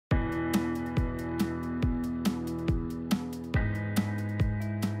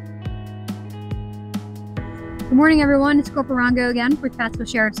Good morning, everyone. It's Corporal Rongo again with Pasco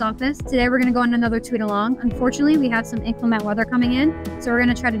Sheriff's Office. Today we're going to go on another tweet-along. Unfortunately, we have some inclement weather coming in, so we're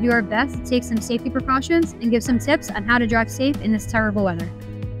going to try to do our best to take some safety precautions and give some tips on how to drive safe in this terrible weather.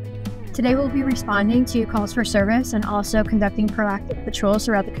 Today we'll be responding to calls for service and also conducting proactive patrols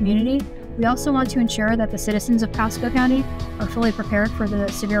throughout the community. We also want to ensure that the citizens of Pasco County are fully prepared for the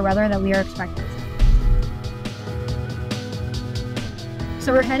severe weather that we are expecting.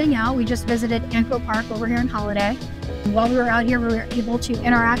 So we're heading out. We just visited Pasco Park over here in Holiday. While we were out here, we were able to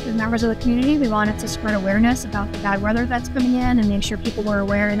interact with members of the community. We wanted to spread awareness about the bad weather that's coming in and make sure people were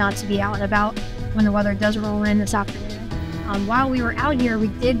aware not to be out and about when the weather does roll in this afternoon. While we were out here, we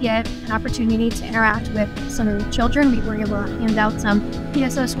did get an opportunity to interact with some children. We were able to hand out some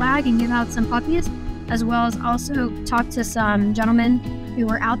PSO swag and give out some puppies, as well as also talk to some gentlemen who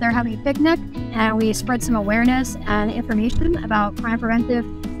were out there having a picnic, and we spread some awareness and information about crime preventive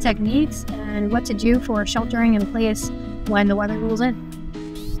techniques and what to do for sheltering in place when the weather rolls in.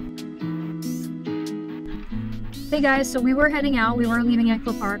 Hey guys, so we were heading out, we were leaving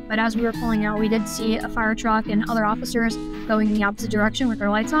Pasco Park, but as we were pulling out, we did see a fire truck and other officers going in the opposite direction with their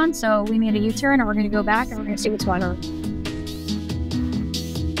lights on, so we made a U-turn and we're going to go back and we're going to see what's going on.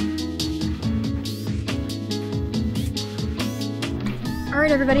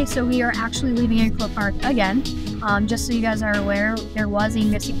 Alright everybody, so we are actually leaving Pasco Park again. Just so you guys are aware, there was a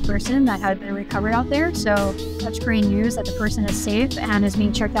missing person that had been recovered out there, so that's great news that the person is safe and is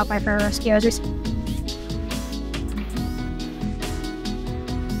being checked out by fire rescue as we speak.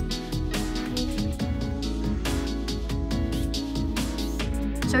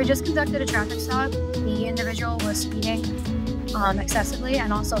 So we just conducted a traffic stop. The individual was speeding excessively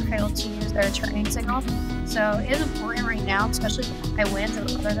and also failed to use their turning signal. So it is important right now, especially with the high winds and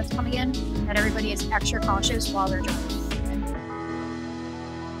the weather that's coming in, that everybody is extra cautious while they're driving.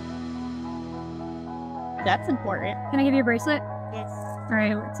 That's important. Can I give you a bracelet? Yes. All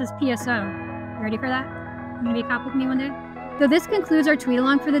right, it says PSO. You ready for that? You gonna be a cop with me one day? So this concludes our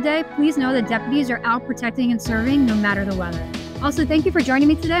tweet-along for the day. Please know that deputies are out protecting and serving no matter the weather. Also, thank you for joining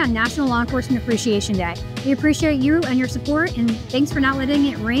me today on National Law Enforcement Appreciation Day. We appreciate you and your support, and thanks for not letting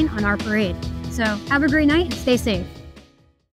it rain on our parade. So have a great night and stay safe.